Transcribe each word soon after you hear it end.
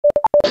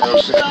Hello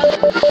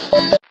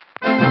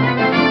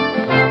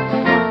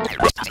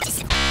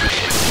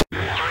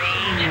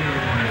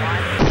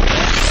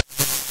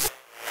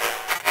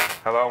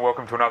and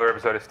welcome to another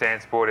episode of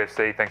Stan Sport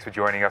FC. Thanks for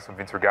joining us. I'm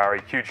Vince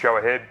Regari. Huge show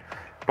ahead.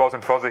 Boz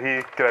and Fozza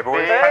here. G'day,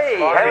 boys. Hey,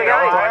 happy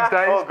Valentine's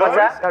Day, oh, boys.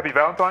 Happy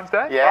Valentine's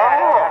Day.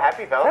 Yeah,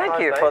 happy Valentine's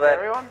Thank you Day for that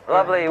everyone.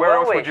 lovely Where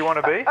else well-wish. would you want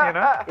to be, you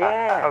know?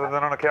 Yeah. Other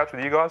than on a couch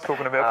with you guys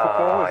talking about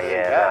football. Oh,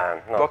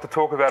 yeah. A lot to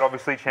talk about,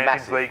 obviously. Champions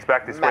Massive. League's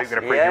back this week. We're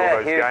going to preview Yeah, all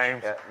those huge.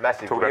 games. Yeah,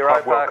 massive. Talk about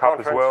Europa Club World Cup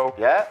as Conference. well.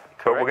 Yeah,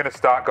 But we're going to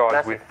start, guys,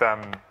 Massive. with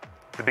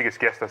the biggest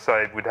guest I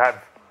say we'd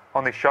have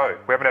on this show.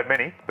 We haven't had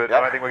many, but Yep.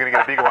 I don't think we're going to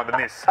get a bigger one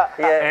than this.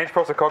 Yeah. Ange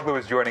Postecoglou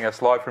is joining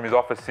us live from his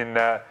office in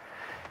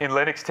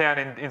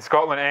Lennoxtown in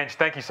Scotland. Ange,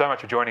 thank you so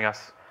much for joining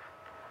us.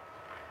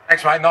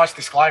 Thanks, mate. Nice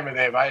disclaimer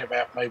there, mate,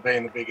 about me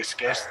being the biggest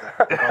guest.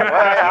 well, they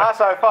are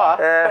so far.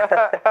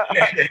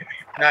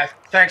 No,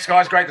 thanks,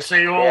 guys. Great to see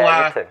you all.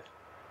 Yeah,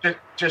 you too.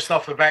 Just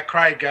off the bat,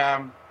 Craig,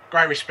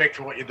 great respect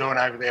for what you're doing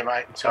over there,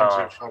 mate, in terms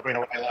Oh. of I've been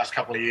away the last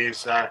couple of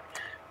years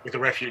with the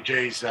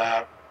refugees.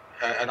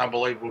 An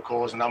unbelievable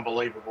cause, an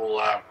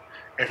unbelievable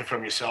effort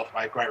from yourself,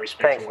 mate. Great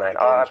respect. Thanks, for what mate.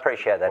 you're doing. I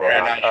appreciate that. Very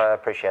Yeah. nice. I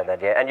appreciate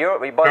that. Yeah. And you're,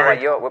 by the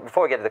Very- way,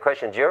 before we get to the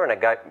questions, you're in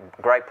a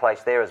great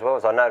place there as well.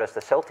 As I noticed,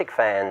 the Celtic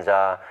fans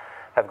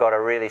have got a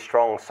really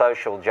strong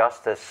social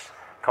justice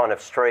kind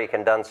of streak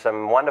and done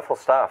some wonderful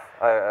stuff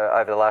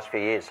over the last few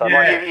years. So I'd Yeah.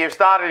 like You've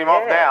started him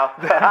off Yeah.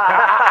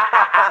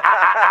 now.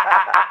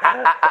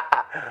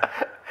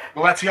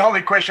 Well, that's the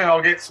only question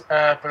I'll get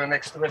for the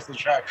rest of the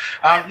show.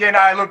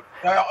 Look,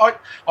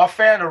 I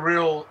found a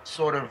real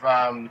sort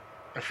of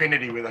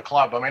affinity with the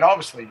club. I mean,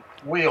 obviously,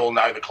 we all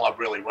know the club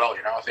really well.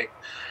 You know, I think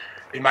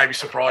it maybe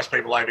surprised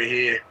people over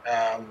here.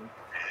 At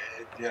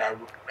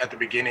the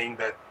beginning,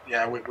 that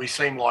we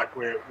seem like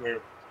we're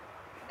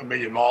a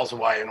million miles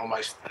away and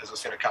almost, as I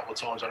said a couple of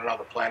times, on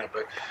another planet.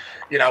 But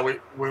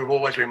we've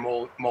always been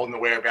more than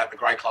aware about the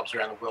great clubs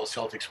around the world.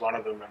 Celtic's one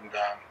of them,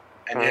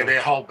 and their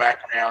whole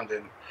background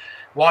and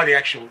why the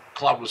actual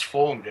club was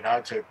formed.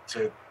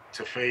 To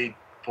feed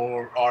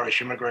poor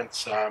Irish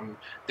immigrants.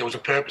 There was a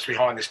purpose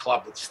behind this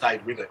club that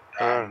stayed with it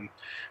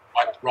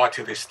right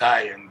to this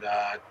day. And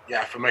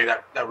for me,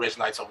 that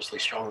resonates obviously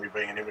strongly,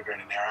 being an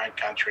immigrant in our own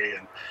country.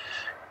 And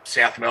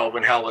South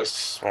Melbourne,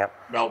 Hellas, Yep.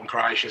 Melbourne,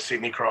 Croatia,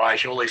 Sydney,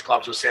 Croatia, all these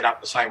clubs were set up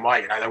the same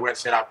way. They weren't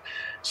set up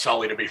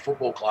solely to be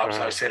football clubs.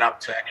 They were set up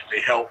to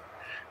actually help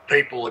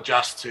people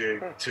adjust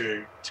to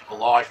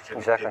life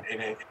Exactly. in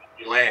a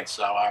new land.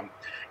 So,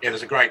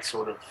 there's a great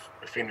sort of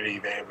affinity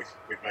there with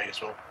me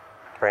as well.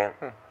 brilliant.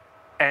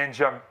 And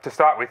to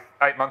start with,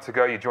 8 months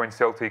ago you joined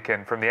Celtic,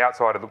 and from the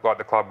outside it looked like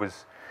the club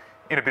was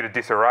in a bit of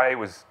disarray. It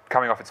was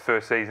coming off its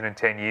first season in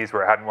 10 years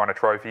where it hadn't won a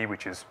trophy,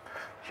 which is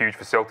huge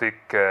for Celtic.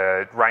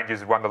 Rangers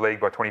had won the league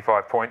by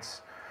 25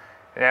 points.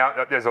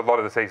 Now, there's a lot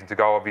of the season to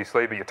go,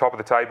 obviously, but you're top of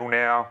the table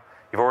now.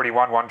 You've already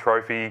won one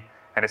trophy,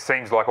 and it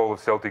seems like all of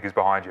Celtic is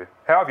behind you.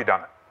 How have you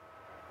done it?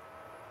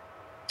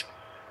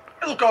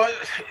 Look, I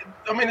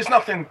mean, there's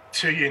nothing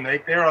too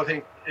unique there. I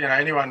think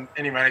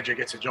any manager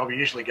gets a job. You're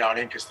usually going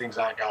in because things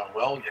aren't going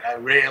well.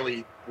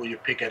 Rarely will you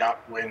pick it up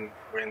when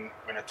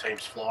a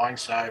team's flying.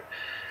 So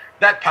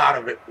that part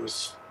of it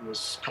was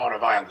kind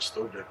of, I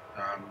understood it.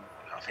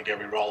 I think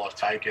every role I've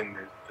taken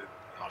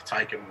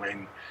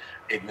when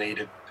it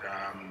needed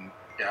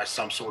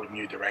some sort of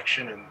new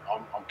direction, and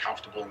I'm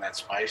comfortable in that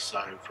space.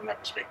 So from that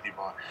perspective,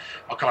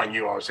 I kind of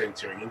knew I was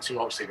entering into.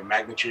 Obviously, the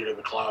magnitude of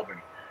the club,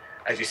 and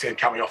as you said,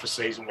 coming off a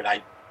season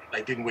where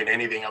they didn't win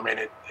anything. I mean,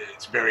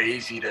 it's very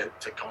easy to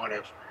kind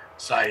of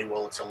say,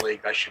 well, it's a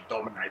league, they should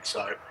dominate.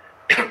 So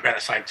but at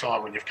the same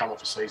time, when you've come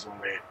off a season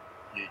where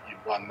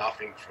you've won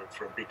nothing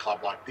for a big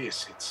club like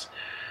this, it's,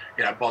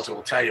 Bozza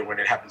will tell you, when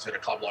it happens at a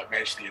club like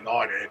Manchester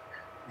United,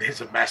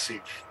 there's a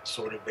massive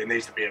there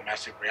needs to be a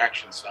massive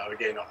reaction. So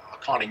again, I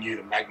kind of knew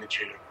the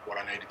magnitude of what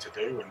I needed to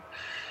do, and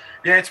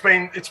it's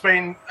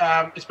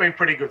been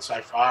pretty good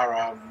so far.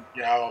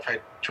 I've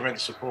had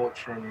tremendous support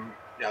from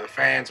the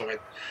fans. I've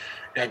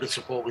had good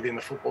support within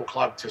the football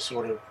club to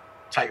sort of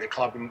take the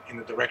club in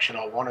the direction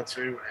I wanted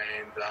to,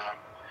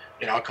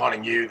 and I kind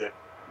of knew that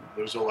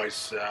there was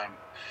always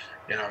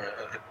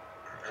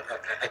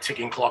a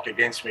ticking clock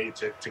against me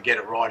to get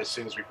it right as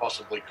soon as we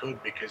possibly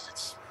could, because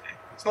it's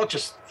not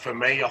just for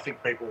me. I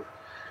think people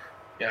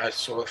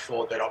sort of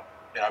thought that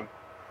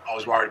I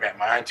was worried about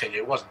my own tenure.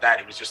 It wasn't that.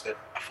 It was just that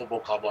a football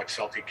club like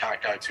Celtic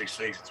can't go 2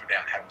 seasons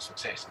without having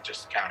success. It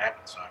just can't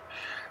happen. So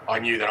I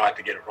knew that I had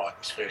to get it right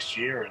this first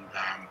year. And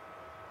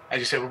as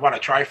you said, we won a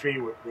trophy.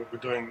 We're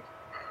doing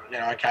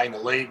okay in the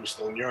league. We're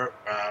still in Europe.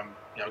 I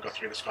got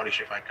through the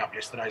Scottish FA Cup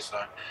yesterday. So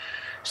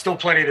still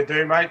plenty to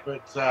do, mate,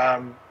 but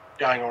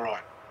going all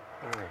right.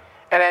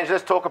 And Ange,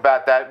 let's talk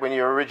about that when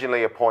you were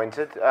originally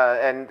appointed.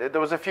 And there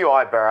was a few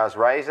eyebrows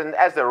raised, and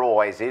as there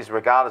always is,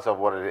 regardless of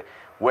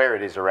where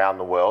it is around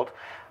the world.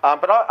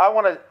 But I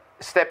want to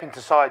step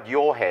inside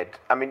your head.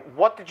 I mean,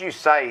 what did you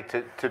say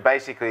to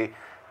basically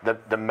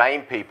the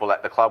main people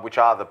at the club, which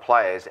are the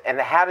players, and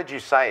how did you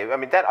say it? I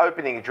mean, that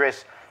opening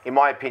address, in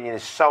my opinion,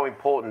 is so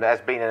important as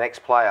being an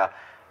ex-player.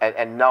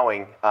 and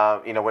knowing,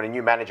 when a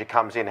new manager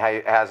comes in,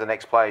 how's the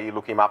next player, you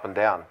look him up and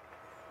down?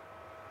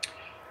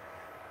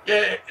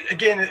 Yeah,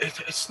 again,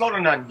 it's not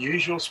an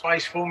unusual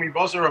space for me,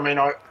 Bozza. I mean,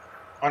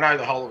 I know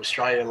the whole of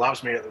Australia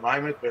loves me at the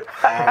moment, but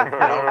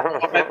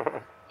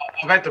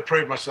I've had to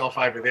prove myself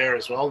over there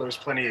as well. There was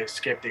plenty of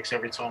skeptics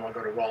every time I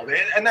got a role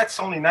there, and that's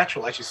only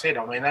natural, as you said.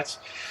 I mean, that's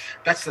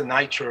the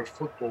nature of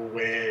football,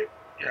 where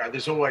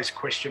there's always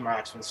question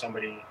marks when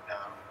somebody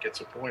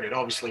gets appointed.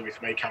 Obviously,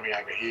 with me coming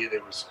over here,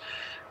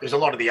 there's a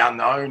lot of the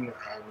unknown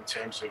in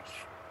terms of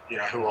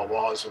who I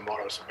was and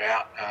what I was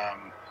about.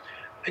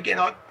 Again,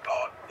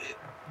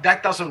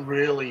 that doesn't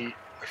really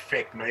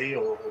affect me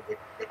or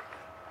the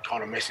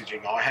kind of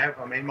messaging I have.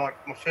 I mean, my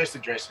first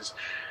address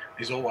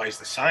is always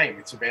the same.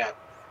 It's about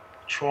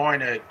trying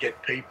to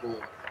get people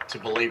to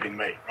believe in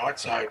me, right?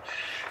 So it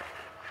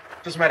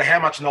doesn't matter how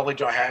much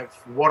knowledge I have,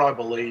 what I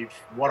believe,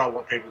 what I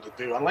want people to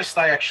do, unless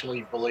they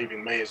actually believe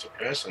in me as a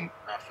person,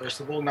 first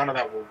of all, none of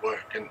that will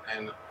work.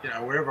 And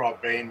wherever I've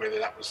been, whether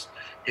that was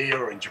here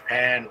or in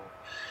Japan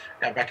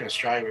or back in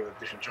Australia with the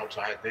different jobs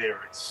I had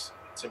there, it's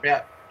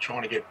about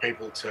trying to get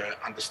people to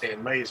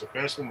understand me as a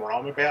person, what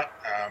I'm about,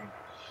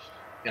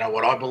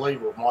 what I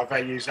believe, what my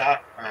values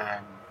are,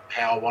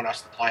 how I want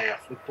us to play our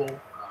football,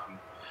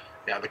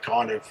 the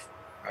kind of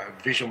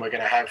vision we're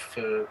going to have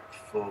for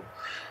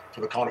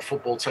the kind of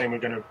football team we're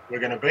going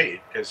to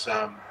be. Because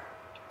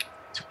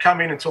to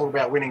come in and talk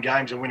about winning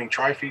games and winning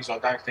trophies, I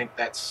don't think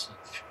that's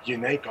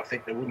unique. I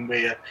think there wouldn't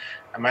be a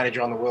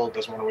manager in the world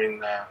doesn't want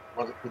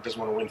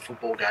to win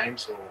football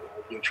games or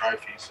win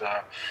trophies.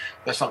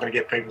 That's not going to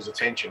get people's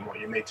attention. What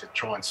you need to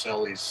try and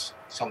sell is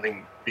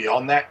something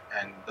beyond that,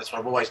 and that's what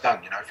I've always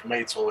done. For me,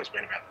 it's always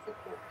been about the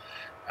football.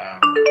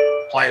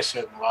 Play a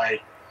certain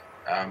way,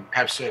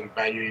 have certain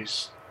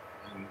values,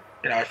 and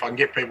if I can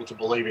get people to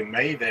believe in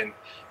me, then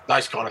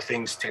those kind of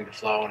things tend to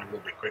flow on a little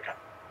bit quicker.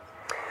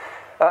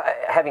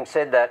 Having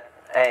said that,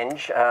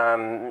 Ange,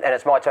 and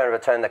it's my turn to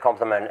return the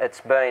compliment.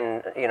 It's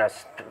been,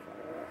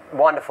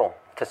 wonderful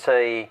to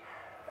see,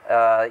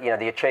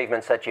 the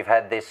achievements that you've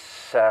had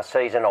this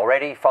season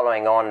already,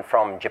 following on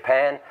from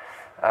Japan,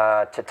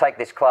 to take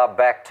this club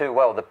back to,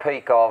 the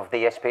peak of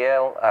the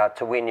SPL,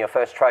 to win your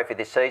first trophy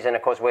this season.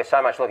 Of course, we're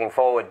so much looking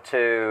forward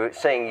to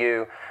seeing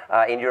you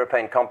in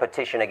European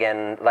competition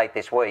again late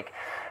this week.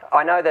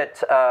 I know that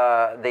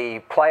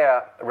the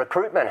player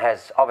recruitment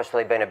has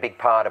obviously been a big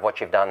part of what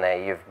you've done there.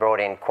 You've brought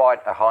in quite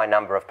a high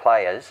number of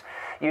players.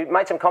 You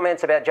made some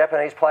comments about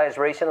Japanese players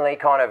recently,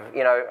 kind of,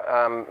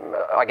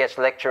 I guess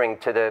lecturing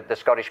to the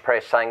Scottish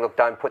press, saying, look,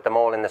 don't put them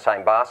all in the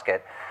same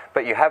basket.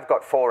 But you have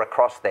got 4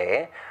 across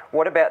there.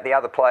 What about the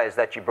other players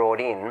that you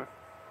brought in?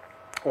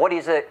 What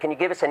is it? Can you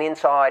give us an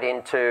insight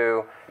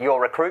into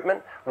your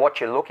recruitment, what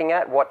you're looking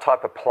at, what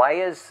type of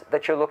players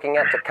that you're looking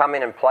at to come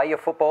in and play your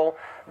football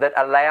that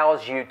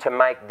allows you to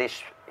make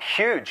this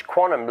huge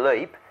quantum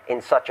leap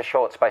in such a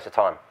short space of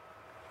time?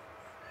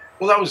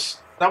 Well,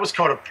 that was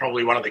kind of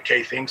probably one of the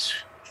key things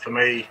for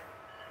me,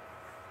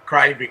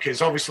 Craig,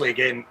 because obviously,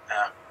 again,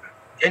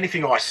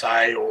 anything I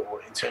say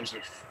or in terms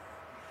of,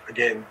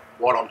 again,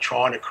 what I'm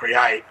trying to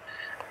create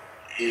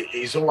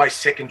is always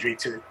secondary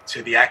to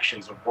the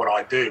actions of what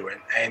I do.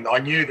 And I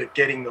knew that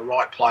getting the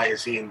right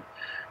players in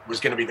was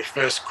going to be the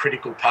first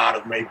critical part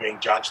of me being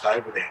judged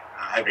over here,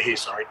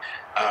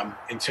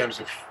 in terms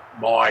of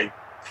my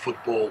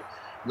football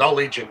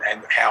knowledge and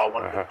how I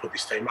wanted to put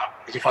this team up.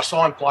 Because if I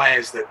signed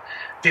players that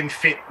didn't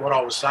fit what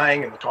I was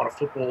saying and the kind of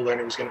football, then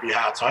it was going to be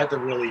hard. So I had to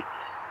really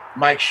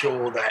make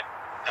sure that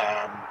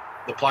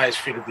the players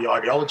fitted the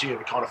ideology of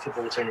the kind of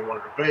football team we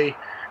wanted to be,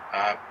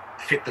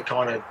 fit the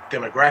kind of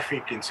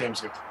demographic in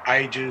terms of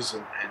ages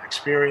and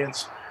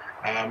experience.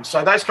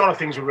 So those kind of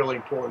things were really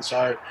important.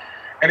 So,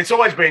 and it's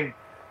always been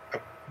a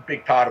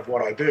big part of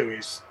what I do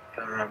is,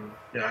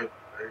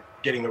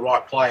 getting the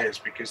right players,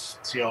 because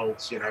it's the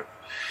old,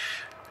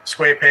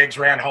 square pegs,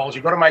 round holes.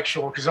 You've got to make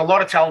sure, because a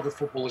lot of talented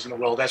footballers in the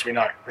world, as we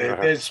know,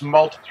 there's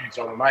multitudes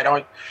of them,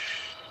 mate.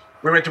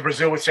 We went to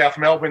Brazil with South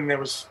Melbourne. There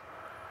was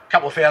a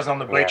couple of thousand on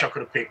the beach I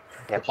could have picked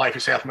to play for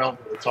South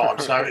Melbourne at the time.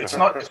 So it's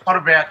not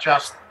about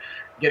just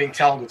getting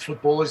talented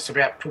footballers. It's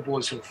about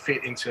footballers who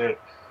fit into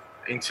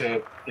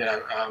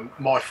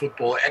my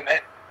football. And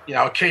that,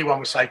 a key one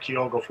was, say,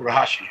 Kyogo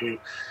Furuhashi, who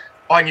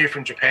I knew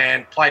from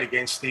Japan, played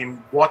against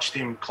him, watched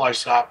him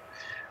close up.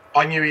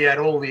 I knew he had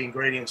all the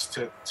ingredients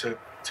to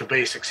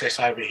be a success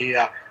over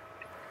here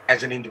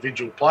as an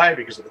individual player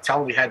because of the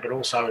talent he had, but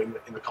also in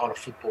the kind of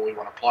football we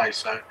want to play.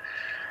 So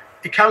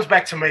it comes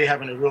back to me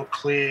having a real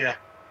clear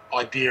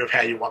idea of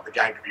how you want the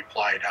game to be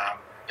played.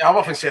 I've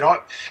often said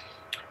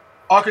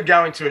I could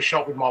go into a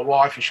shop with my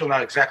wife and she'll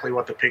know exactly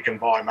what to pick and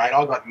buy, mate.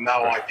 I've got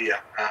no idea.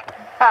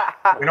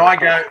 When I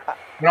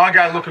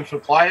go looking for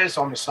players,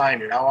 I'm the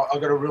same. I've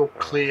got a real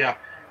clear.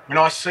 When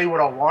I see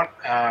what I want,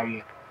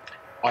 I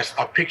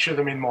picture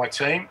them in my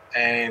team,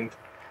 and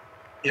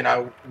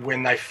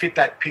when they fit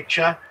that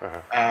picture,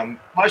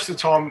 most of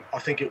the time I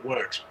think it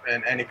works.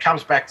 And it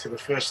comes back to the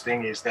first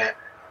thing is that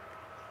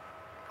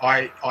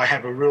I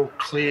have a real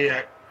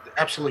clear,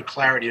 absolute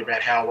clarity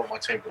about how I want my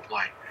team to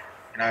play.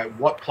 You know,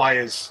 what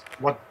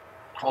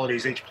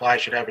qualities each player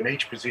should have in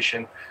each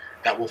position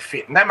that will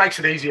fit. And that makes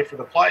it easier for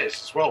the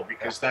players as well,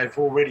 because they've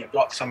already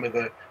got some of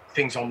the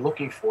things I'm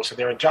looking for. So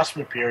their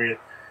adjustment period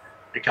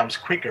becomes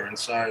quicker. And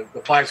so the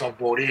players I've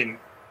brought in,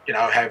 you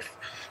know, have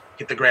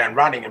hit the ground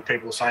running, and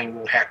people are saying,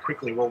 well, how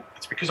quickly? Well,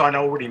 it's because I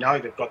already know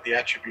they've got the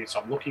attributes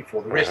I'm looking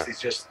for. The rest is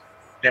just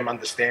them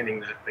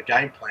understanding the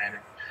game plan.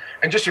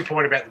 And just your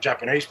point about the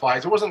Japanese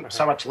players, it wasn't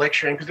so much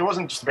lecturing, because it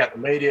wasn't just about the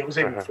media, it was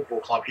even the football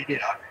club here.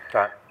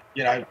 Right.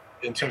 You know,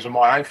 in terms of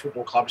my own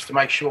football clubs, to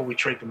make sure we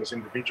treat them as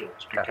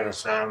individuals,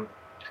 because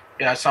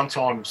you know,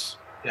 sometimes,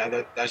 you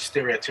know, those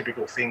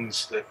stereotypical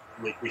things that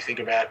we think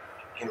about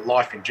in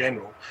life in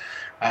general,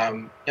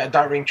 you know,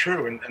 don't ring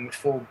true. And the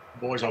 4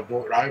 boys I've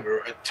brought over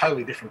are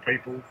totally different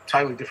people,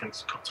 totally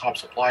different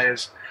types of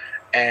players,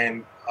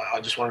 and I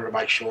just wanted to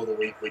make sure that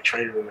we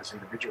treated them as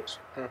individuals.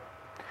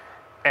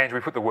 Andrew,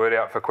 we put the word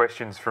out for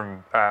questions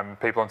from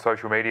people on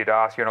social media to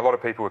ask you, and a lot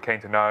of people are keen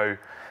to know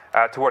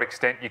to what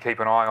extent you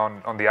keep an eye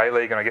on the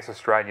A-League and I guess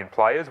Australian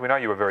players. We know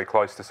you were very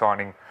close to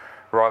signing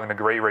Riley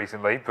McGree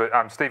recently, but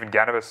Stephen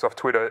Ganavus off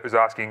Twitter was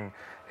asking,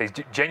 he's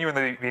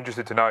genuinely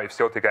interested to know if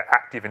Celtic are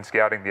active in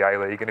scouting the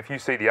A-League, and if you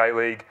see the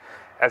A-League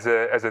as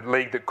a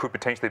league that could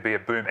potentially be a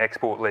boom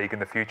export league in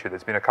the future.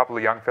 There's been a couple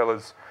of young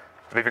fellas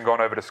that have even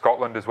gone over to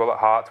Scotland as well at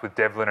Hearts with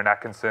Devlin and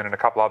Atkinson and a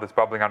couple others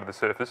bubbling under the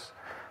surface.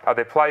 Are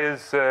there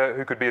players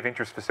who could be of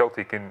interest for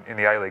Celtic in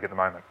the A-League at the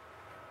moment?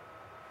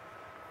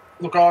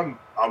 Look, I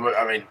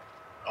mean,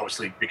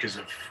 obviously because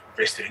of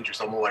vested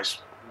interest, I'm always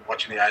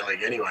watching the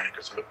A-League anyway,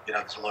 because, you know,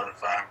 there's a lot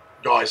of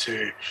guys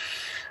who,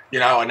 you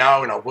know and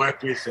I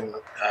work with, and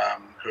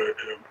who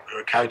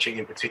are coaching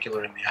in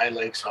particular in the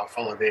A-League, so I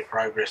follow their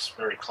progress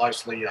very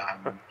closely. A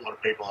lot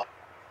of people,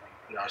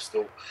 you know,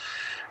 still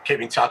keep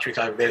in touch with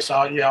over there.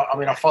 So, yeah, I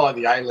mean, I follow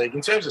the A-League.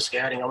 In terms of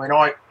scouting, I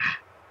mean,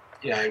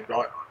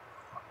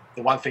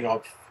 the one thing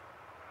I've,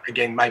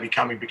 again, maybe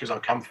coming because I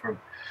come from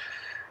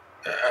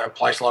a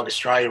place like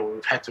Australia where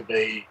we've had to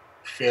be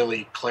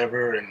fairly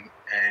clever and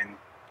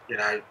you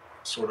know,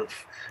 sort of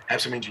have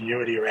some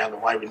ingenuity around the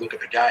way we look at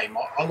the game.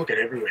 I look at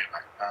everywhere,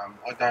 mate.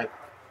 I don't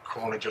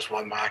corner just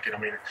one market. I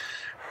mean,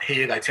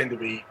 here they tend to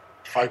be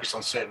focused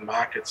on certain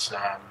markets.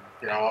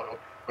 You know,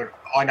 but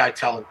I know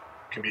talent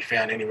can be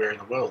found anywhere in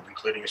the world,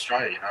 including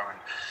Australia. You know,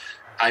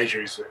 and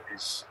Asia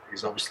is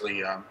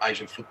obviously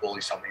Asian football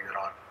is something that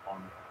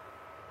I'm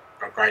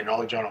got great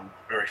knowledge on. I'm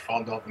very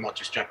fond of, not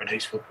just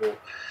Japanese football,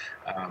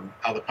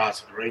 other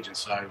parts of the region.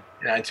 So,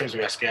 you know, in terms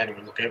of our scouting,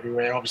 we look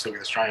everywhere. Obviously,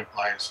 with Australian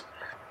players,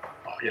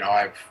 you know,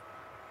 I have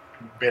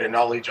better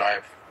knowledge. I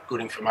have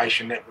good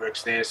information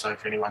networks there. So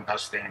if anyone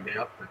does stand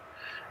out, but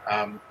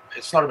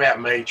it's not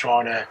about me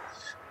trying to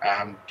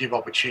give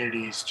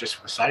opportunities just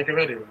for the sake of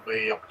it. It will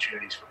be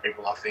opportunities for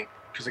people, I think,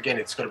 because again,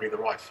 it's got to be the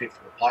right fit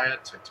for the player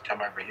to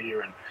come over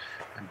here and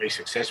be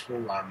successful.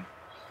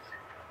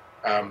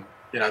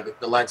 You know,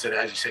 the lads that,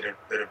 as you said,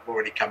 that have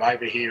already come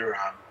over here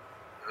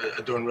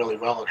are doing really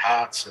well at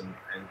Hearts, and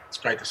it's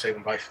great to see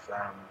them both,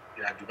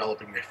 you know,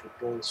 developing their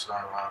football. So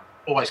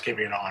always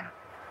keeping an eye on it.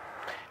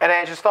 And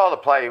Andrew, style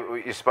of play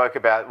you spoke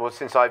about, well,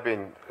 since I've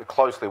been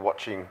closely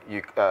watching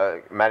you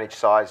manage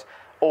sides,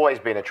 always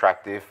been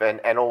attractive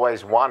and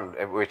always won,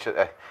 which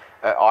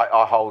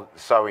I hold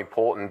so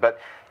important. But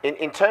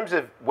in terms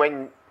of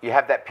when you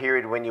have that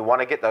period when you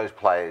want to get those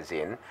players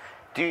in,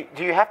 do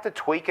you have to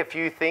tweak a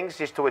few things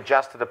just to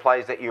adjust to the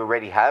players that you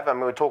already have? I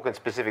mean, we're talking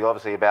specifically,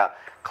 obviously, about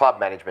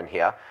club management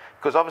here,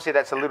 because obviously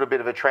that's a little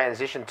bit of a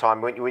transition time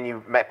when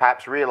you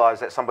perhaps realise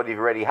that somebody you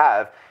already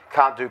have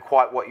can't do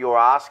quite what you're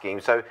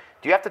asking. So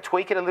do you have to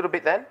tweak it a little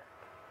bit then?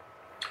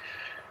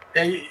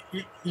 Yeah,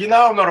 you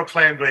know I'm not a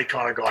plan B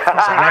kind of guy.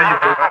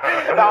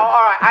 I know no,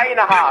 all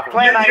right, 8.5.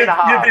 Plan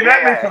 8.5.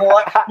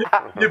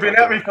 You've been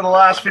at me for the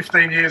last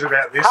 15 years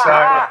about this. So,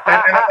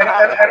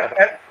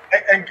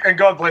 and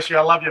God bless you,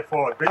 I love you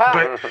for it.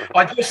 But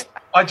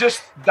I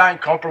just don't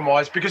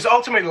compromise, because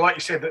ultimately, like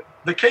you said,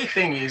 the key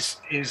thing is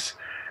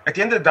at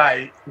the end of the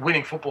day,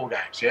 winning football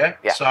games. Yeah.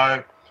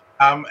 So,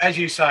 as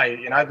you say,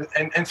 you know,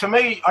 and for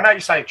me, I know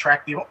you say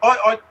attractive.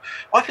 I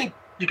think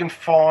you can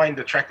find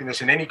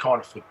attractiveness in any kind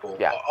of football.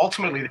 Yeah.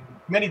 Ultimately, there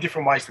are many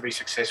different ways to be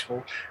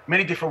successful,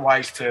 many different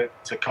ways to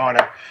kind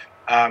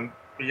of,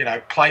 you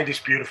know, play this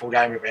beautiful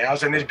game of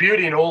ours. And there's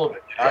beauty in all of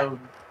it, you know.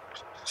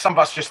 Some of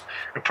us just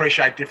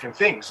appreciate different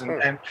things.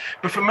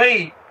 But for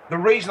me, the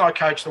reason I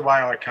coach the way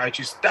I coach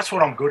is that's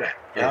what I'm good at.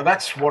 You know,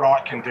 that's what I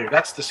can do.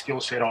 That's the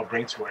skill set I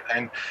bring to it.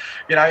 And,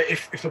 you know,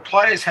 if the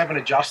players haven't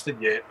adjusted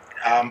yet,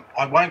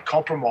 I won't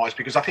compromise,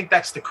 because I think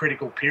that's the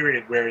critical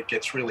period where it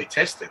gets really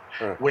tested,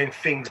 when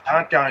things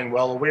aren't going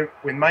well, or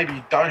when maybe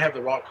you don't have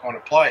the right kind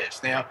of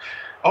players. Now,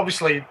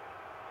 obviously,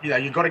 you know,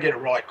 you've got to get it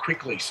right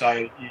quickly.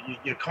 So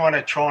you kind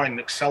of try and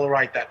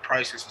accelerate that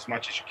process as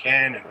much as you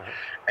can,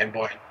 and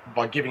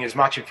by giving as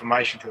much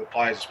information to the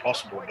players as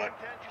possible. But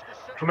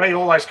for me,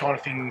 all those kind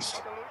of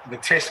things, the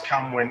tests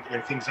come when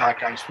things aren't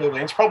going smoothly.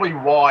 And it's probably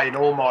why in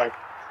all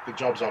the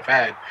jobs I've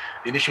had,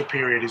 the initial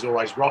period is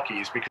always rocky,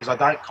 is because I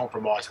don't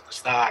compromise at the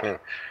start.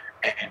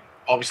 And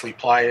obviously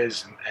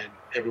players and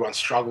everyone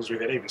struggles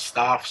with it. Even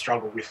staff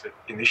struggle with it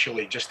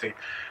initially just to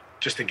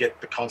get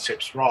the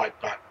concepts right.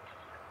 But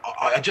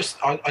I just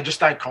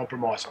don't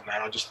compromise on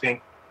that. I just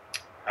think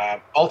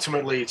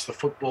ultimately it's the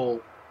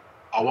football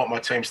I want my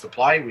teams to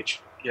play,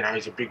 which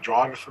is a big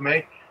driver for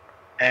me.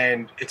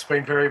 And it's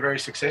been very, very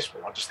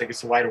successful. I just think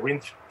it's the way to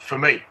win for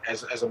me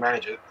as a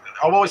manager.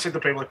 I've always said to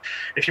people,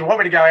 if you want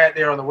me to go out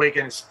there on the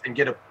weekends and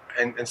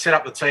and set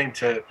up the team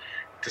to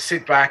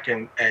sit back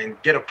and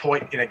get a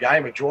point in a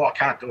game, a draw, I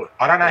can't do it.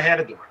 I don't know how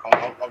to do it.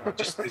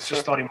 It's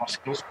just not in my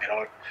skill set.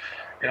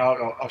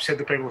 I've said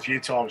to people a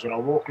few times, when I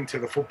walked into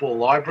the football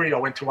library, I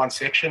went to one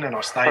section and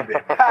I stayed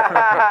there.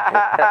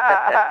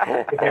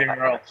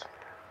 Anywhere else.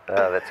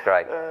 Oh, that's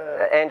great.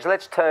 Ange,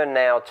 let's turn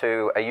now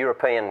to a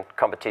European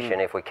competition,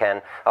 if we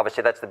can.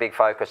 Obviously, that's the big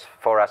focus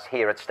for us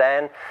here at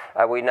Stan.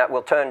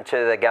 We'll turn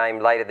to the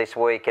game later this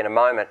week in a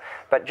moment.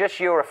 But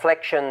just your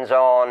reflections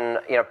on,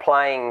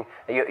 playing.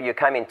 You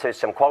came into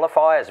some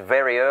qualifiers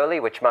very early,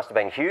 which must have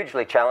been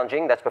hugely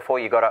challenging. That's before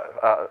you got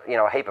a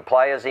heap of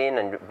players in,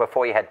 and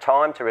before you had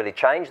time to really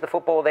change the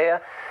football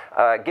there.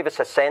 Give us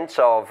a sense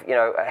of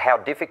how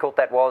difficult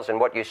that was and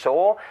what you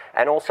saw,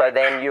 and also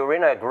then you were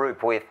in a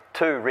group with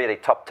two really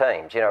top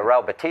teams.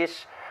 Real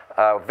Betis,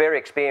 very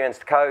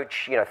experienced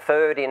coach.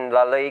 Third in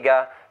La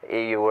Liga.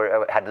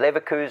 You had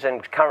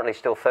Leverkusen, currently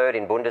still third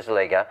in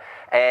Bundesliga,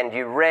 and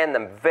you ran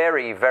them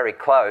very, very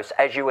close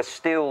as you were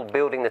still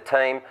building the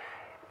team.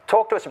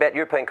 Talk to us about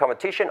European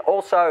competition.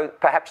 Also,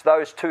 perhaps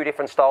those two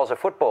different styles of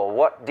football.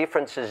 What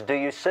differences do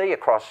you see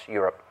across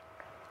Europe?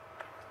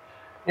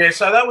 Yeah,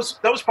 so that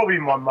was probably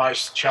my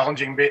most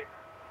challenging bit,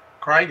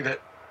 Craig. That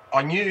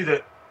I knew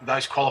that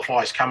those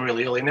qualifiers come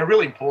really early, and they're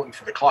really important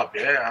for the club.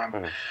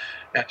 Yeah,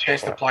 our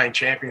chance to play in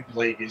Champions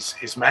League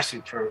is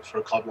massive for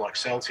a club like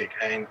Celtic,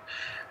 and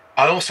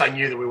I also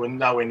knew that we were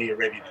nowhere near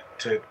ready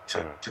to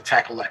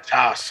tackle that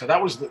task. So that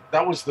was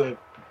the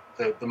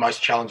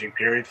most challenging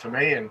period for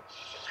me, and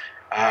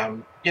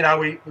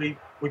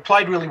we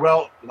played really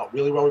well, not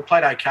really well. We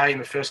played okay in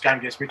the first game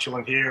against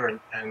Midtjylland here,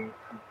 and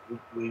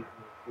we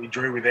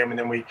drew with them, and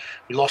then we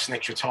lost an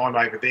extra time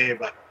over there,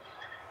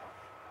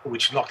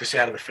 which knocked us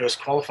out of the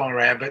first qualifying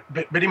round.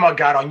 But in my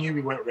gut, I knew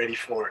we weren't ready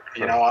for it.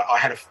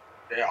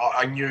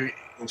 I knew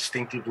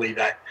instinctively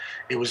that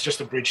it was just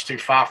a bridge too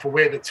far for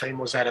where the team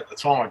was at the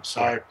time.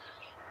 So,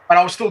 but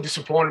I was still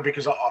disappointed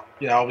because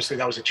obviously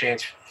that was a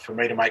chance for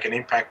me to make an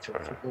impact for the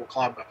football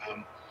club.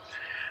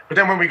 But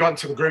then when we got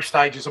into the group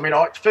stages,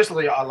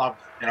 firstly, I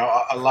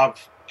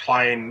love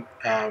playing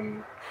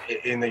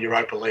in the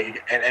Europa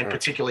League, and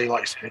particularly,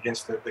 like I said,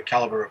 against the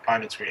caliber of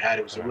opponents we had.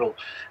 It was a real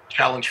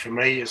challenge for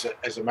me as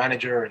a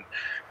manager,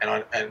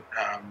 and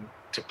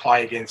to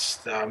play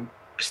against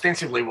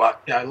ostensibly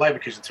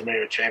Leverkusen to me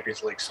are a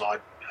Champions League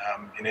side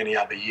in any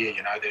other year.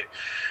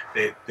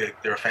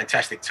 They're a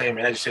fantastic team,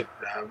 and as you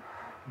said,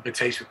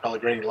 Betis with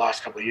Pellegrini the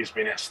last couple of years have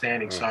been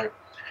outstanding. So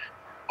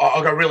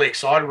I got really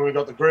excited when we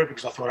got the group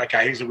because I thought,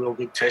 okay, here's a real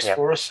good test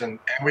for us, and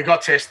we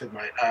got tested,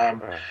 mate.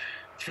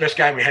 First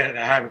game we had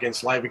at home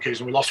against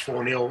Leverkusen, we lost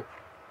 4-0.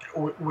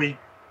 We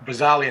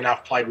bizarrely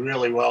enough played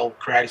really well,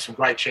 created some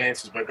great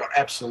chances, but got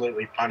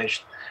absolutely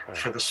punished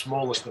for the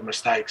smallest of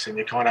mistakes. And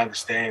you kind of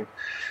understand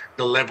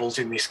the levels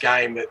in this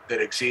game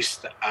that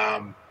exist.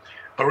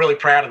 But really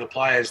proud of the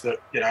players that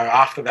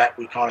after that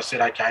we kind of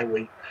said, okay,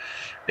 we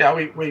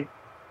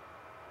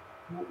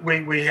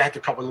had to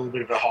cop a little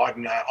bit of a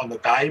hiding on the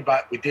day,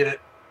 but we did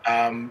it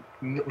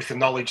with the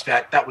knowledge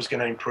that was going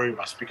to improve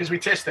us because we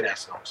tested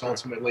ourselves.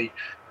 Ultimately,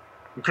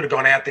 we could have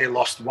gone out there,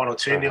 lost 1 or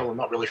 2-0 and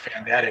not really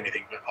found out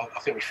anything. But I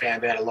think we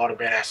found out a lot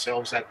about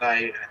ourselves that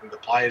day, and the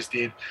players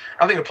did.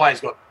 I think the players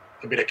got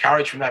a bit of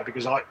courage from that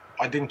because I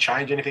didn't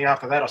change anything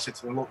after that. I said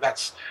to them, look,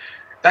 that's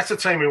the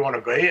team we want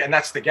to be, and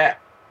that's the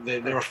gap.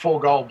 They're a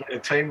 4-goal better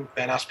team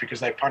than us because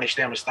they punished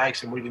our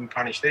mistakes and we didn't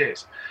punish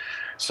theirs.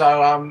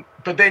 So,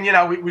 but then,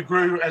 we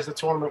grew as the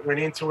tournament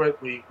went into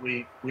it.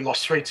 We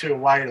lost 3-2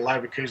 away to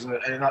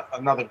Leverkusen,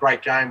 another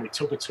great game. We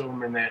took it to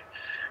them in their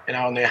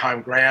on their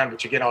home ground,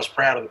 which again I was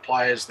proud of the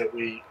players that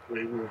we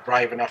were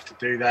brave enough to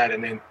do that.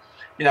 And then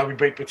we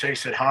beat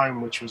Betis at home,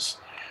 which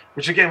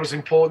again was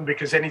important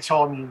because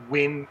anytime you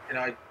win,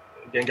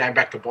 again going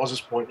back to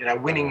Boz's point,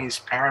 winning is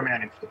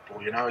paramount in football.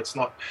 It's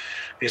not,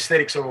 the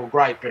aesthetics are all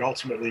great, but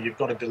ultimately you've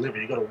got to deliver,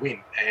 you've got to win.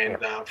 And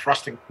for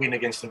us to win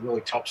against a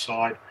really top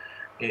side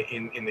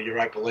in the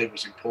Europa League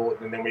was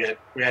important. And then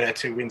we had our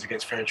 2 wins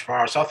against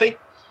Ferencváros. So I think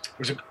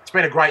it's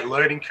been a great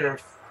learning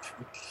curve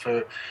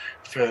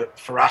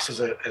for us as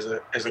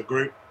a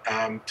group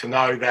to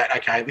know that,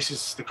 okay, this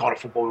is the kind of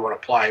football we want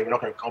to play. We're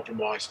not going to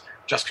compromise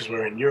just because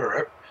we're in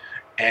Europe,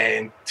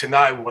 and to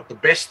know what the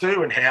best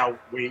do and how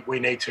we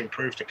need to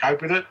improve to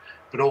cope with it,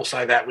 but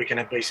also that we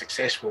can be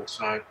successful.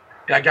 So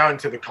going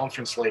to the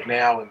Conference League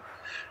now,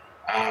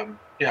 and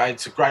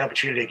it's a great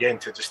opportunity again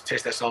to just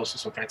test ourselves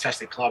with some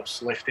fantastic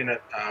clubs left in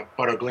it.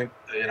 Bodo Glimt,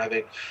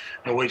 the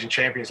Norwegian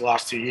champions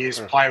last 2 years,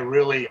 play a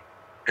really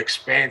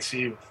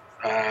expansive,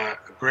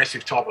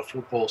 aggressive type of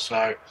football.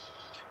 So,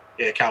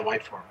 can't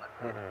wait for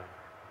them.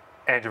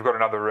 And you've got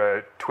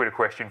another Twitter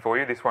question for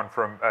you. This one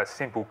from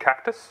Simple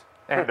Cactus,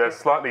 and a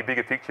slightly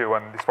bigger picture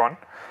on this one.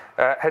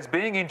 Has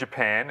being in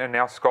Japan and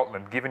now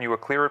Scotland given you a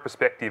clearer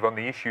perspective on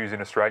the issues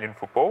in Australian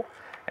football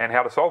and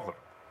how to solve them?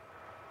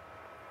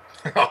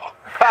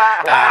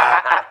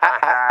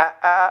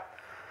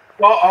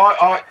 Well,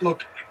 I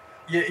look,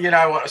 you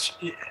know what,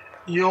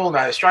 you all know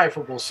Australian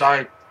football's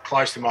so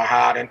close to my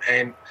heart,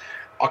 and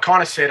I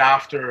kind of said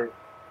after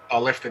I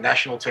left the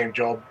national team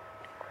job,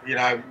 you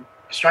know,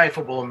 Australian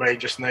football and me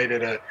just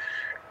needed a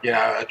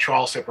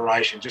trial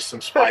separation, just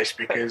some space,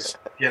 because,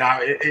 you know,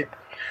 it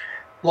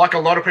like a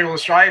lot of people in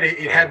Australia,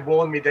 it had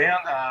worn me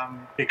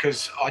down,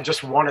 because I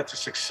just wanted to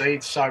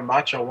succeed so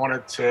much. I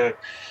wanted to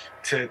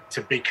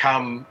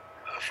become,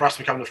 for us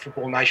to become the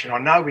football nation I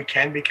know we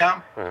can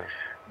become.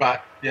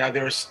 But, you know,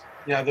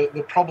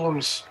 the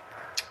problems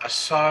are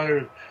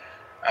so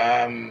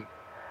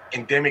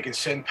endemic in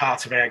certain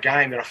parts of our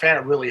game that I found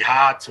it really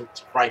hard to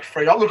break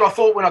free. Look, I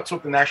thought when I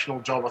took the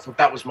national job, I thought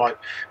that was my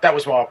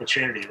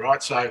opportunity,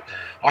 right? So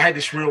I had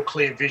this real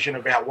clear vision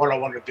about what I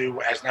wanted to do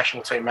as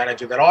national team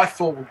manager that I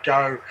thought would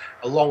go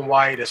a long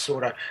way to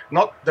sort of,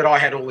 not that I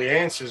had all the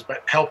answers,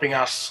 but helping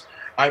us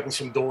open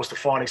some doors to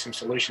finding some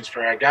solutions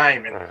for our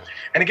game.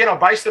 And again, I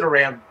based it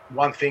around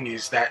one thing,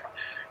 is that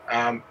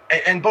and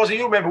Bozzy,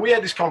 you remember we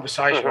had this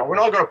conversation right? When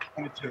I got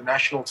appointed to the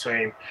national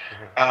team.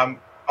 I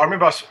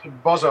remember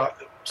Bozza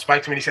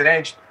spoke to me and he said,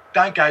 "Ange,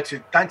 don't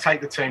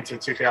take the team to the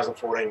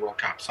 2014 World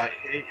Cup. So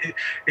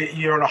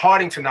you're in a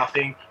hiding to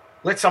nothing.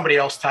 Let somebody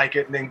else take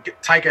it, and then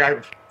take it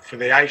over for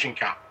the Asian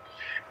Cup."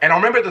 And I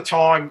remember at the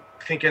time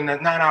thinking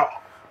that no,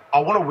 I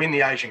want to win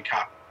the Asian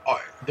Cup.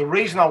 The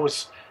reason I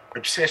was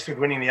obsessed with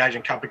winning the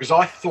Asian Cup, because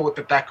I thought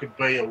that could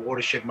be a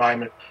watershed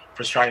moment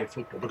for Australian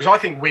football, because I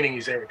think winning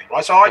is everything,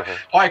 right? So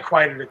I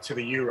equated it to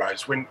the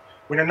Euros.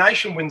 When a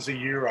nation wins the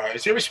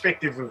Euros,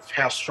 irrespective of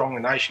how strong a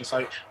nation, so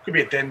it could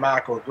be a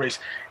Denmark or a Greece,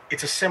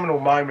 it's a seminal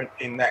moment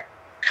in that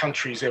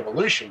country's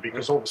evolution,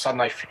 because all of a sudden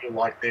they feel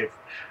like they've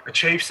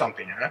achieved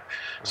something, you know?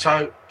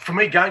 So for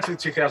me, going to the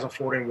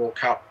 2014 World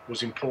Cup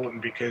was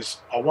important, because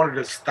I wanted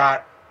to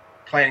start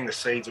planting the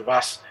seeds of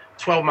us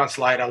 12 months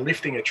later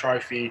lifting a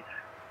trophy,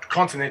 a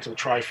continental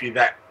trophy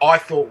that I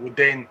thought would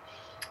then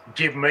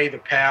give me the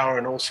power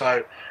and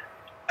also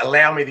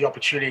allow me the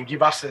opportunity and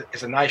give us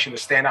as a nation to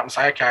stand up and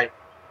say, okay,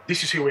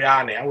 this is who we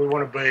are now. We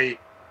want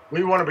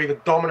to be the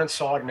dominant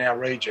side in our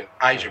region,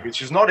 Asia,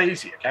 which is not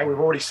easy. Okay, we've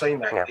already seen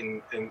that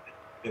in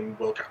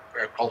World Cup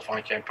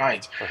qualifying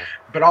campaigns.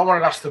 But I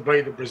wanted us to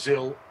be the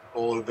Brazil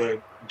or the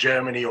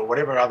Germany or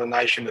whatever other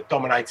nation that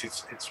dominates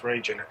its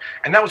region,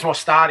 and that was my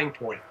starting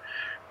point.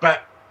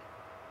 But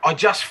I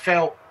just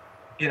felt,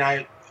 you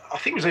know, I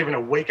think it was even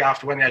a week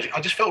after winning the Asia,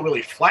 I just felt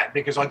really flat,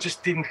 because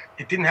it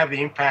didn't have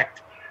the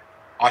impact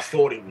I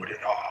thought it would.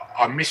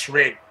 I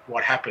misread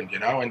what happened, you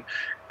know, and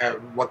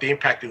what the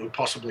impact it would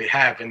possibly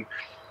have. And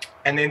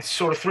then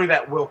sort of through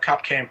that World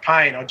Cup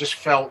campaign, I just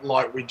felt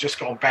like we'd just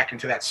gone back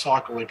into that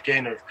cycle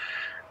again of,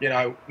 you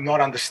know,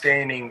 not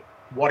understanding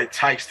what it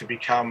takes to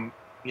become,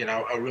 you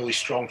know, a really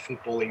strong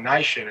footballing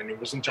nation. And it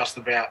wasn't just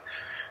about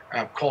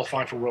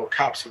qualifying for World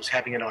Cups. It was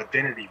having an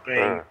identity,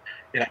 being,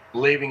 you know,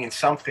 believing in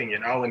something, you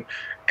know,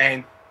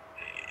 and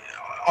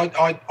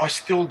I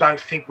still don't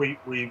think we've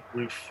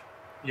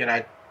you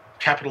know,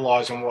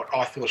 capitalised on what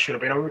I thought it should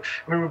have been. I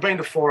mean, we've been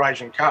to 4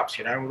 Asian Cups,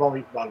 you know, and we've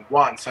only won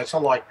 1, so it's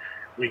not like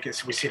we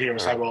sit here and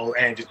say, well,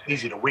 and it's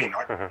easy to win.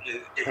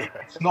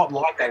 It's not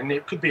like that, and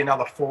it could be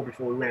another 4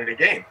 before we win it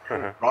again,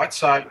 right?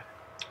 So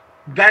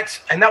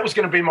that was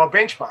going to be my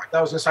benchmark.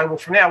 That was going to say, well,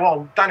 from now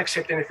on, don't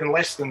accept anything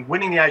less than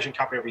winning the Asian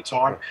Cup every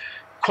time,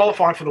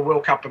 qualifying for the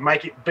World Cup, and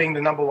make it being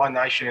the #1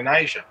 nation in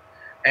Asia.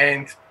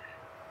 And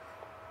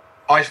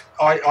I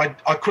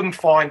couldn't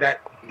find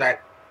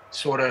that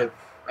sort of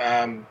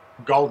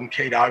golden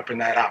key to open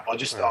that up. I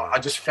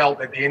just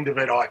felt at the end of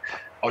it, I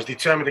was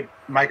determined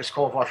to make us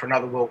qualify for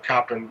another World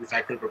Cup, and with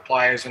that group of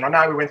players. And I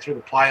know we went through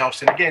the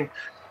playoffs, and again,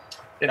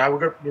 you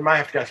know, we may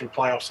have to go through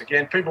playoffs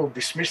again. People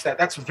dismiss that.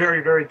 That's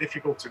very, very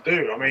difficult to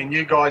do. I mean,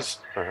 you guys,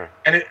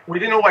 and we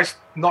didn't always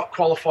not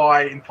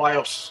qualify in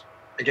playoffs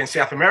against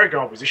South American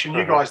opposition.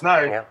 You guys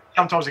know,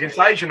 sometimes against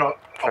Asian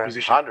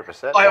opposition.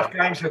 100%. Playoff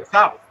games are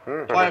tough.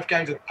 Playoff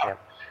games are tough.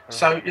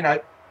 So, you know,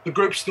 the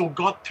group still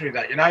got through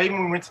that. You know, even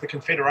when we went to the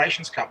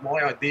Confederations Cup,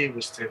 my idea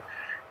was to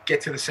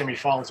get to the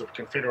semi-finals of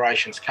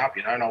Confederations Cup,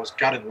 you know, and I was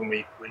gutted when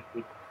we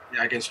you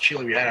know, against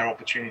Chile, we had our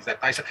opportunities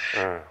that day. So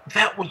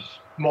that was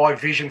my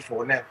vision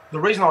for it. Now, the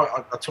reason I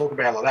talk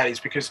about it like that is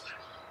because,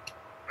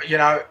 you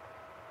know,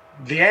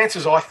 the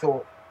answers I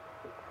thought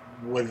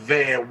were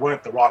there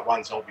weren't the right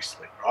ones,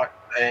 obviously, right?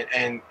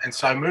 And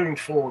so moving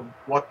forward,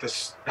 what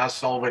this does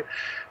solve it,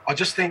 I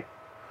just think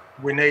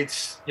we need,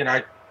 you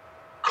know,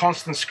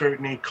 constant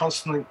scrutiny,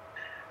 constantly,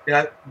 you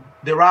know,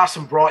 there are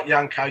some bright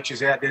young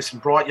coaches out there, some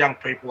bright young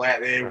people out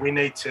there. We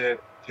need to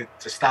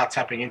start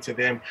tapping into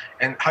them,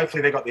 and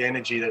hopefully they've got the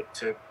energy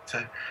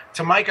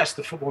to make us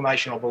the football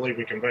nation I believe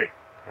we can be.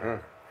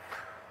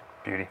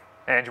 Beauty.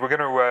 And we're going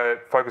to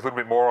focus a little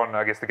bit more on,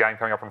 I guess, the game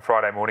coming up on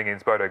Friday morning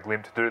against Bodo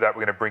Glimt. To do that,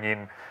 we're going to bring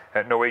in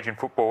Norwegian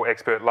football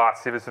expert Lars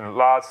Sivertsen.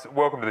 Lars,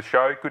 welcome to the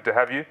show. Good to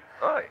have you.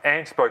 Hi.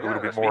 Ange spoke a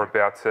little bit more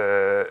about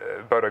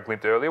Bodo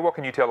Glimt earlier. What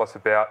can you tell us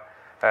about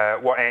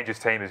what Ange's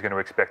team is going to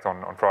expect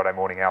on Friday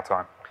morning, our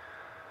time?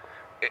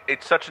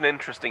 It's such an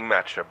interesting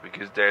matchup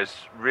because there's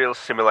real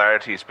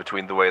similarities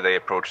between the way they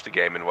approach the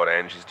game and what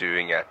Ange is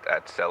doing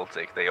at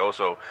Celtic. They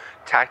also,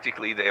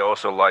 tactically, they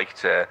also like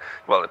to,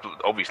 well,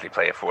 obviously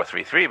play a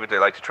 4-3-3, but they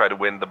like to try to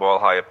win the ball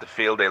high up the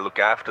field. They look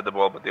after the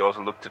ball, but they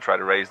also look to try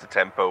to raise the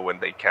tempo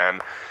when they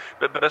can.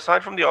 But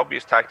aside from the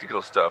obvious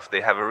tactical stuff,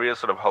 they have a real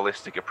sort of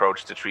holistic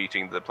approach to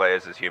treating the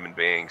players as human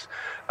beings.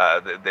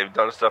 They've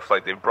done stuff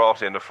like they've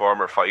brought in a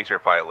former fighter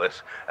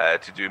pilot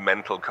to do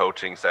mental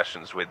coaching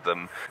sessions with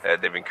them.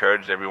 They've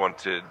encouraged everyone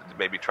to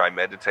maybe try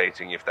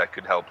meditating if that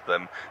could help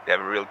them. They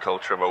have a real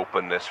culture of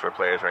openness where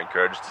players are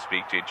encouraged to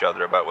speak to each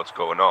other about what's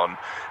going on.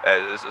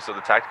 So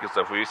the tactical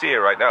stuff, where you see it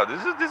right now,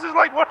 this is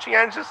like watching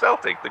Ange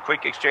Celtic, the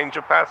quick exchange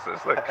of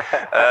passes. Look,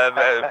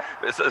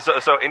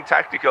 so in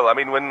tactical, I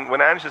mean, when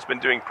Ange has been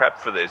doing prep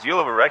for this, you'll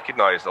have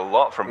recognized a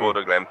lot from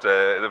Bodo Glimt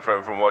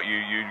from what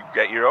you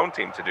get your own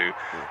team to do.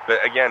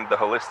 But again, the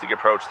holistic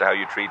approach to how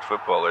you treat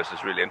footballers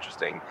is really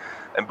interesting.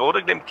 And Bodo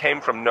Glimt came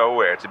from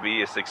nowhere to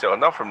be a success,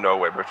 not from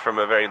nowhere, but from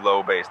a very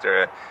low base.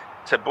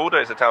 Bodo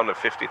is a town of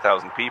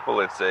 50,000 people.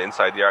 It's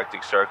inside the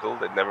Arctic Circle.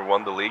 They've never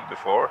won the league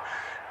before.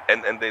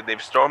 And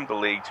they've stormed the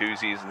league 2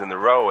 seasons in a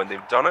row, and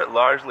they've done it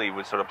largely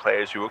with sort of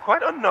players who were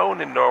quite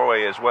unknown in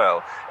Norway as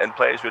well, and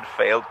players who had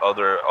failed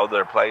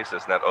other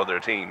places and at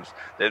other teams.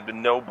 There's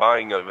been no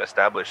buying of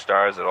established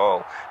stars at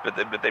all, but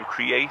they've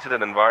created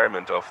an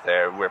environment up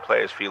there where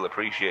players feel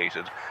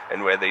appreciated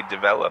and where they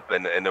develop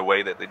in a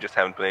way that they just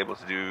haven't been able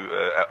to do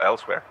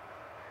elsewhere.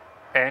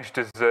 Ange,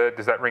 does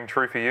that ring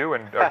true for you?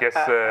 And I guess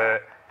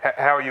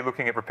how are you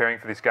looking at preparing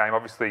for this game?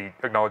 Obviously,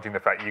 acknowledging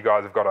the fact you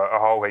guys have got a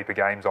whole heap of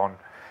games on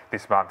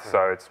this month,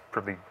 so it's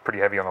pretty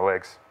heavy on the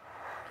legs.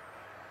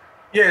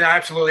 Yeah, no,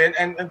 absolutely,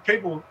 and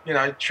people,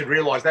 should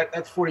realise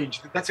that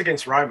footage that's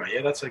against Roma.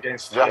 Yeah, that's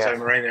against Jose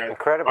Mourinho.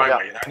 Incredible. Roma,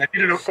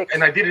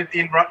 and they did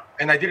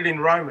it in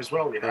Rome as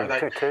well.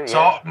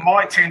 So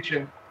my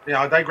attention,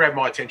 they grabbed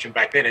my attention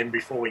back then, even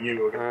before we knew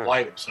we were going to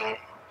play them. So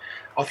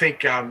I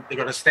think they've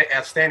got an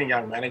outstanding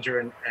young manager,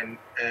 and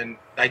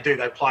they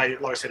play,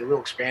 like I said, a real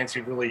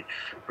expansive, really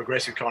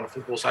progressive kind of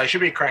football. So it should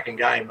be a cracking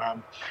game.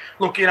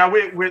 Look,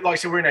 we're like I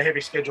said, we're in a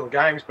heavy schedule of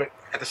games, but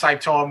at the same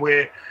time,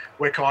 we're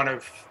kind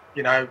of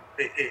in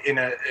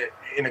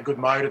a good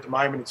mode at the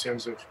moment in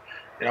terms of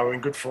we're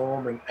in good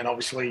form, and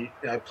obviously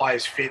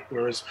players fit.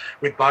 Whereas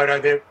with Bodo,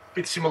 they're a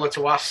bit similar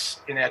to us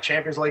in our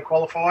Champions League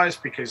qualifiers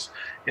because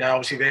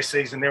obviously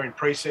they're in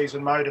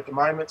pre-season mode at the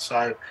moment.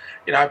 So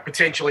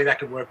potentially that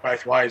could work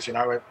both ways.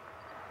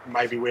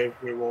 Maybe we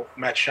will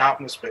match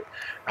sharpness, but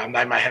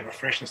they may have a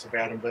freshness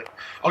about them. But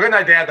I've got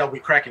no doubt they'll be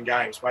cracking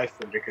games, both of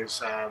them,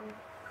 because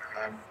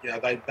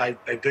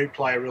they do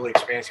play a really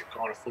expansive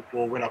kind of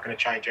football. We're not going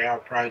to change our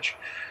approach.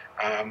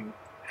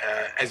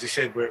 As you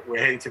said, we're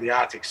heading to the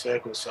Arctic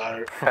Circle,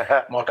 so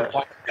my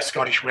complaint about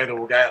Scottish weather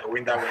will go out the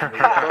window when we.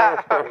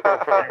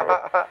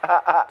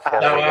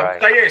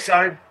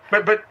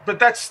 But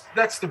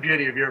that's the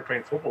beauty of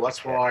European football.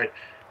 That's why,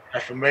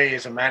 for me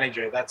as a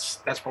manager,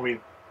 that's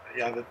probably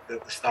the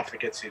stuff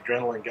that gets the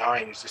adrenaline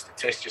going, is just to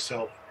test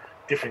yourself,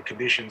 different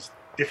conditions,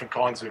 different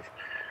kinds of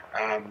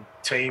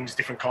teams,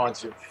 different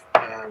kinds of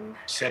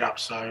setups.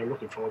 So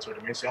looking forward to it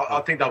immensely.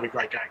 I think they'll be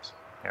great games.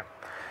 Yeah.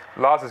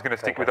 Lars is going to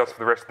stick with us for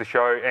the rest of the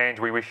show. Ange,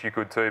 we wish you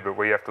could too, but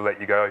we have to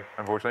let you go.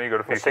 Unfortunately, you've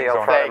got a few things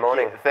on.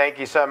 Thank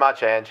you so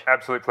much, Ange.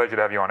 Absolute pleasure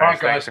to have you on, Ange.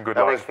 Thanks and good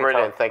luck. That was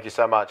brilliant. Thank you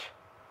so much.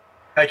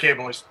 Take care,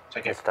 boys.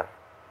 Take care.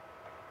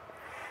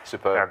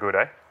 Superb. How good,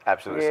 eh?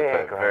 Absolutely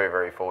superb. Great. Very,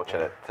 very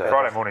fortunate.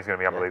 Friday morning is going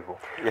to be unbelievable.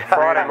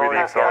 Friday morning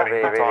really exciting.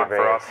 Good time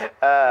for us.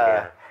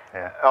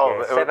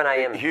 Oh, 7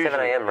 a.m. 7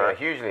 a.m. Right?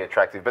 Hugely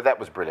attractive, but that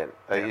was brilliant.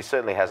 He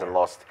certainly hasn't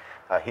lost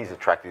his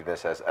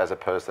attractiveness as a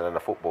person and a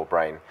football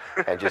brain,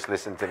 and just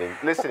listening to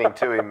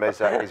him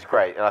is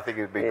great. And I think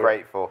it would be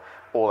great for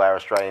all our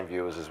Australian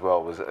viewers as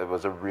well. It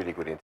was a really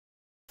good interview.